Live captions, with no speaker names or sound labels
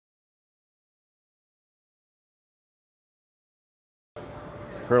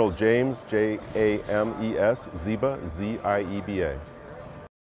Colonel James, James, Zieba, Zieba.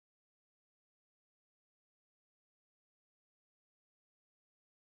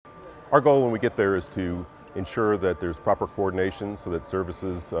 Our goal when we get there is to ensure that there's proper coordination so that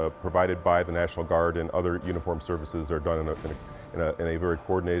services provided by the National Guard and other uniformed services are done in a very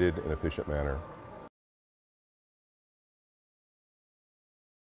coordinated and efficient manner.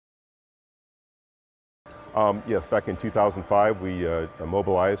 Yes, back in 2005 we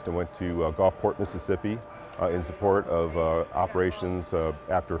mobilized and went to Gulfport, Mississippi in support of operations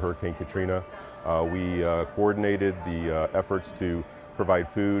after Hurricane Katrina. We coordinated the efforts to provide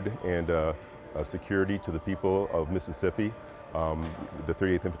food and security to the people of Mississippi. The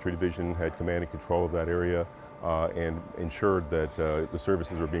 38th Infantry Division had command and control of that area and ensured that the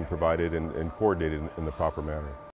services were being provided and coordinated in the proper manner.